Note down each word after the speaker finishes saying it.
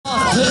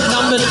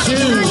number 2.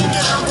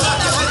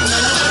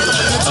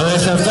 Oh,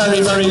 it's a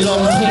very, very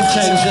long pit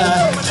change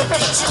there.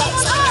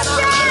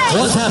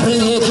 What's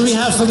happening here? Do we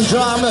have some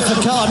drama for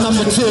car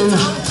number 2?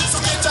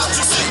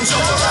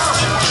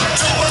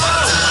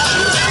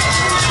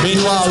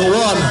 Meanwhile,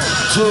 1,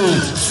 2,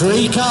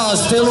 3 cars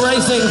still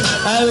racing.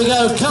 There we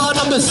go. Car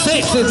number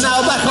 6 is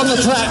now back on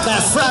the track.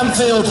 That's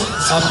Framfield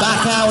are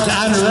back out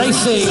and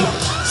racing.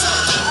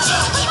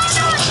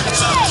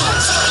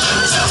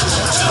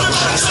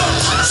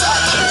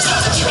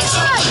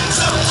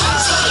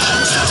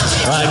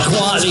 Right,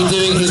 quietly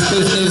doing his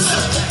business,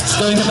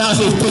 going about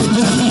his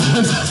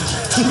business.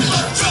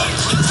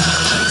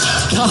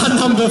 Car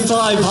number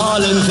 5,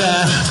 Harland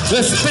there.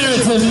 The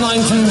spirit of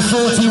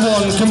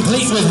 1941,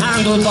 complete with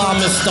handlebar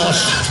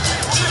moustache.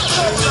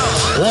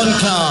 1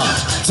 car,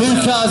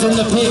 2 cars in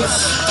the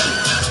pits.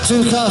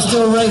 2 cars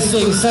still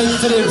racing. St.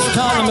 Philip's,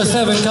 car number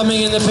 7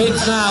 coming in the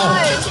pits now.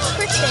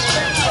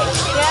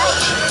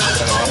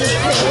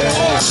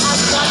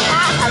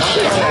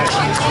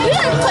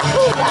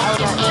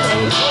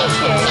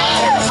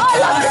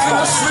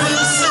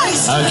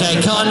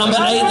 Okay, car number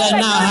 8 then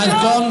now has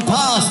gone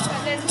past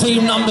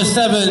team number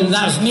 7.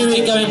 That's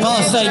Newick going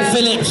past St.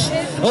 Philip's.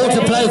 All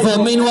to play for.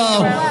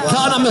 Meanwhile,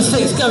 car number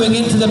 6 going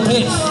into the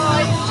pits.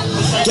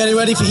 Getting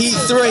ready for heat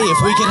 3.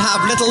 If we can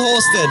have Little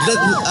Horsted,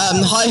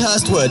 High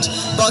Hurstwood,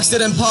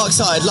 Buxton and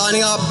Parkside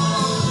lining up,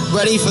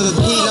 ready for the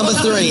heat number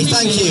 3.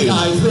 Thank you.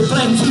 Guys, we're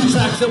playing 2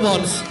 tracks at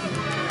once.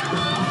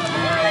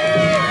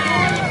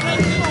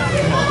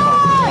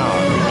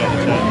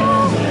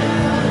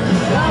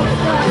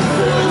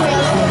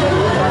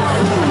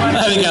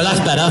 There we go, that's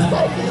better.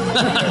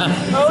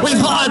 We've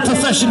hired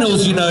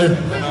professionals, you know.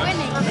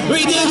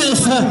 We do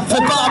this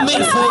for bar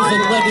mitzvahs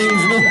and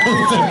weddings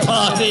and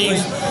parties.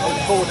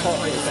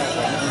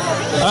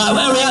 Alright,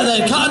 where are we at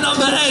then? Car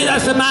number 8,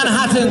 that's the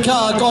Manhattan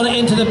car, gone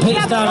into the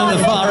pits down on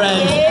the far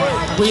end.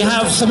 We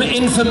have some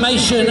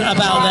information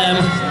about them.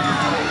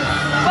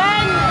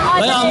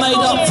 They are made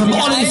up from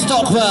Ollie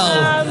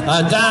Stockwell,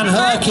 Dan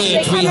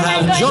Herkett, we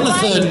have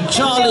Jonathan,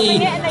 Charlie,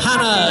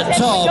 Hannah,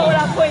 Tom.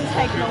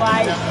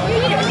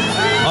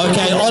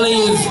 Okay, Ollie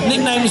is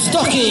nicknamed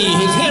Stocky,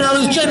 his hero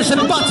is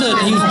Jensen Button,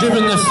 he's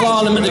driven the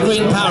slalom at the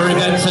Green Power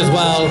events as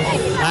well,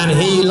 and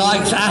he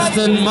likes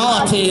Aston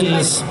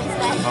Martins.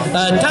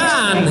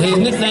 Dan, his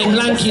nickname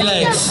Lanky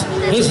Legs,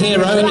 his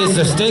hero is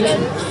the Stick,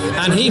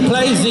 and he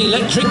plays the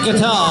electric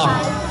guitar.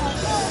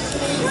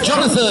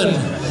 Jonathan,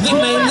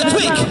 nicknamed the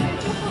Twig,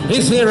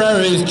 his hero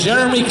is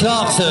Jeremy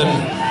Clarkson,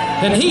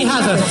 and he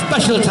has a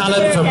special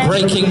talent for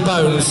breaking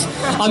bones.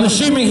 I'm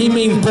assuming he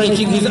means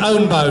breaking his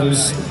own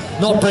bones,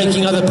 not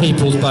breaking other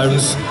people's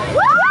bones.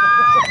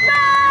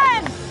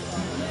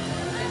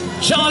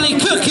 Charlie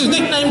Cook is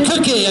nicknamed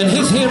Cookie, and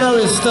his hero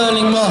is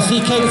Sterling Moss.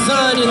 He came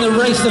 3rd in the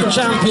Race of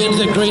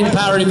Champions at Green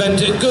Power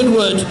event at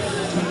Goodwood.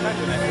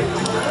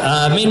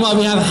 Meanwhile,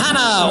 we have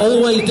Hannah,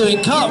 always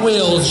doing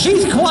cartwheels.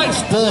 She's quite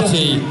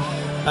sporty.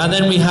 And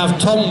then we have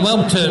Tom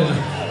Welton,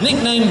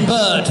 nicknamed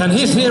Bert, and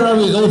his hero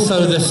is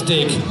also the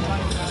Stick.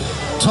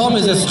 Tom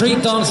is a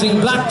street dancing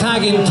black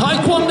tag in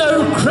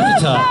Taekwondo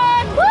cricketer.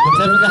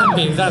 Whatever that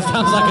means, that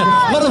sounds like a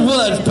lot of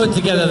words put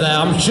together there.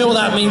 I'm sure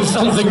that means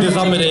something to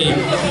somebody.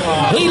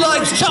 He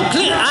likes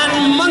chocolate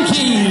and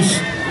monkeys,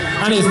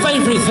 and his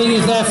favourite thing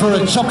is there for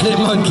a chocolate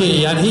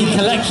monkey, and he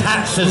collects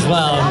hats as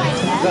well.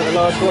 Is that the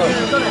last one?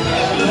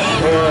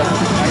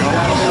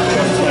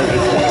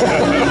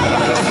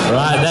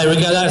 Right, there we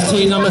go, that's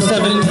team number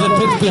 7 into the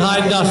pits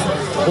behind us.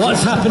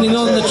 What's happening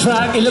on the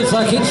track? It looks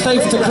like it's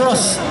safe to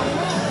cross.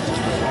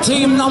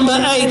 Team number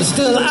 8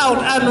 still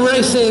out and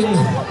racing.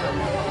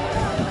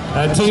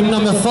 And team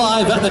number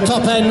 5 at the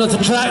top end of the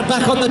track,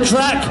 back on the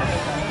track.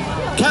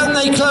 Can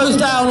they close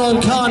down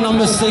on car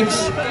number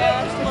 6?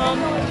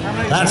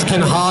 That's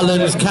can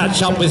Harlands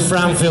catch up with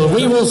Framfield?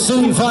 We will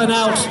soon find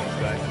out.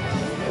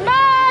 Come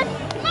on,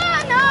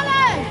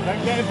 Harlan!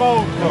 Don't get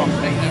involved, Tom.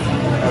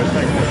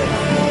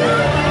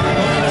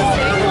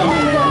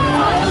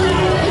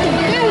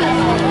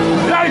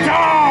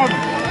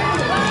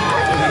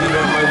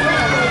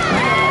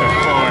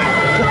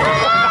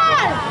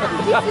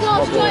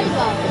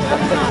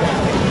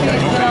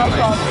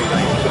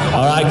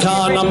 All right,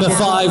 car number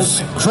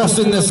 5's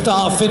crossing the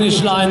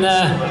start-finish line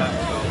there.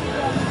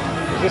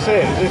 Is this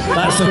it?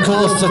 That's, of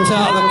course, to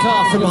tell the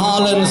car from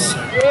Harlands.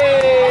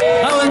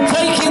 Oh, and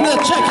taking the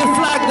checkered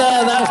flag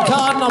there, that's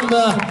car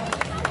number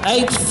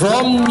 8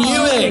 from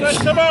Newick.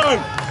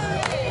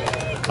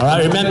 All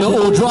right, remember,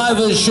 all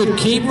drivers should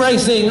keep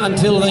racing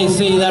until they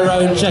see their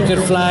own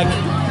checkered flag.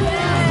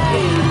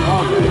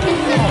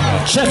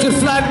 Checkered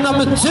flag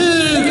number 2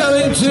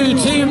 going to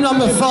team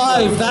number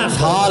 5, that's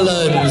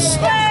Harlands.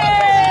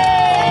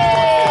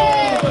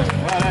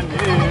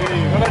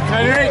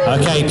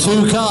 Okay,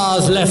 2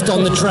 cars left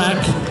on the track.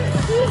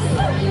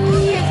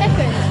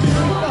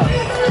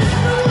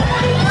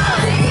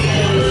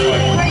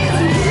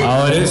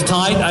 Oh, and it's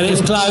tight and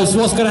it's close.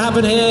 What's going to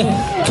happen here?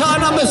 Car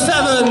number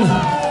 7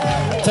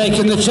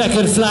 taking the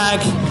checkered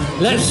flag.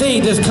 Let's see,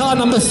 does car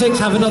number 6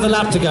 have another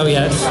lap to go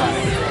yet?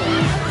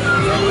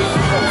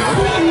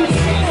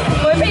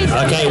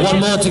 Okay,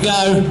 one more to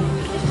go.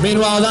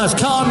 Meanwhile, that's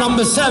car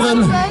number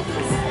 7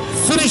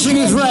 finishing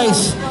his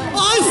race.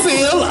 I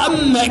feel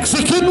a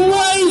Mexican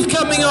wave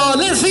coming on.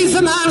 Let's see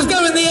some hands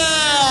go in the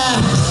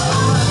air.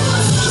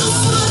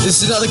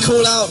 This is another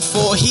call out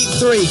for Heat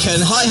 3. Can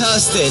High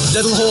Hursted,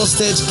 Little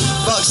Horsted,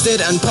 Buxted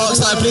and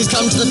Parkside please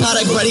come to the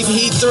paddock ready for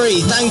Heat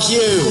 3? Thank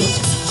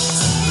you.